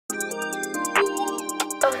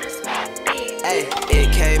Ay,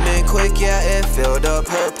 it came in quick, yeah, it filled up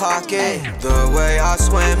her pocket. The way I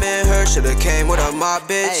swam in her should've came with a mop,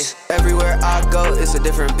 bitch. Everywhere I go, it's a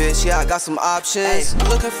different bitch, yeah, I got some options.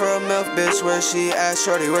 Looking for a milk bitch, where she at,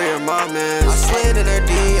 shorty, where your mom is? I slid in her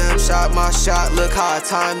DM, shot my shot, look how I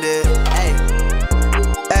timed it.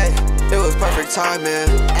 Ay, it was perfect timing.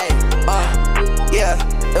 Yeah,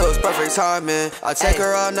 it was perfect timing. I take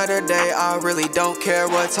her all night or day, I really don't care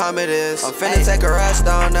what time it is. I'm finna take her ass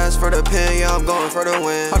down, that's for the pin, yeah, I'm going for the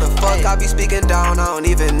win. How the fuck I be speaking down, I don't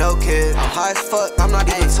even know, kid. I'm high as fuck, I'm not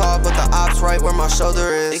even tall, but the op's right where my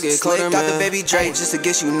shoulder is. Slick got the baby Drake just to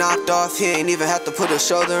get you knocked off, he ain't even have to put a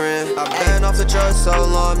shoulder in. I've been off the drugs so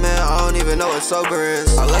long, man, I don't even know what sober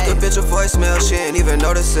is. I left a bitch a voicemail, she ain't even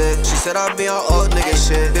notice it. She said I be on old nigga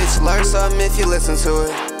shit. Bitch, learn something if you listen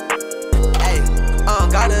to it. I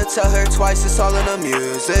don't gotta tell her twice, it's all in the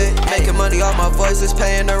music. Making money off my voice, it's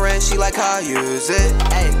paying the rent, she like how I use it.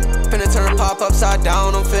 Finna turn pop upside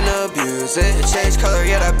down, I'm finna abuse it. It change color,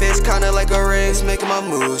 yeah, that bitch kinda like a ring, it's making my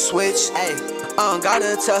mood switch. I don't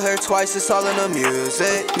gotta tell her twice, it's all in the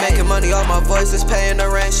music. Making money off my voice, it's paying the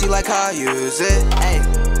rent, she like how I use it.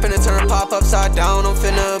 Finna turn pop upside down, I'm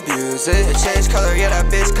finna abuse it. It change color, yeah,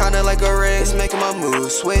 that bitch kinda like a ring. It's making my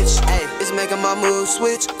mood switch. It's making my mood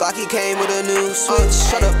switch. Glocky came with a new switch.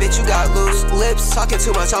 Shut up, bitch, you got loose lips. Talking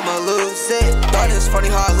too much, I'ma lose it. Thought it's funny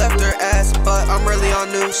how I left her ass, but I'm really on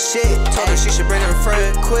new shit. Told her she should bring her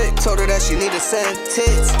friend quick. Told her that she need to send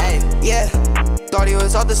tits. Yeah. Thought he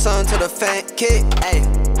was off the sun to the fan kick.